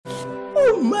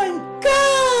Oh my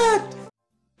God!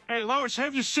 Hey, Lois,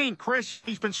 have you seen Chris?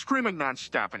 He's been screaming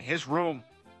nonstop in his room.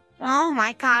 Oh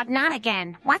my God, not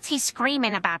again. What's he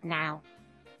screaming about now?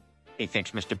 He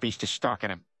thinks Mr. Beast is stalking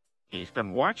him. He's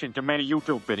been watching too many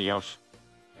YouTube videos.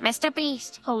 Mr.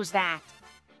 Beast, who's that?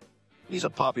 He's a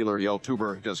popular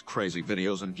YouTuber who does crazy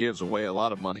videos and gives away a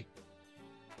lot of money.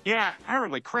 Yeah,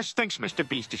 apparently Chris thinks Mr.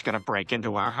 Beast is gonna break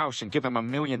into our house and give him $1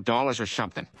 million or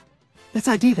something. That's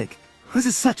idyllic. This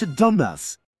is such a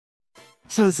dumbass.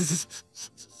 So this is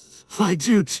like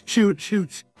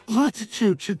shoot. What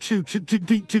shoot,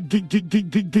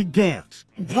 dance.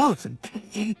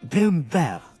 Bim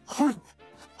bam.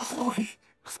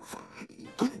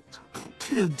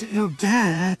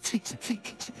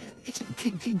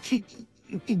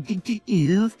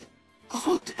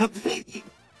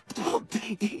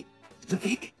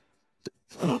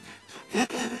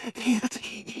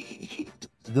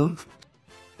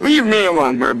 Leave me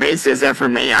alone, Merbeast is that for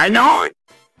me, I know it.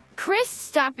 Chris,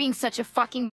 stop being such a fucking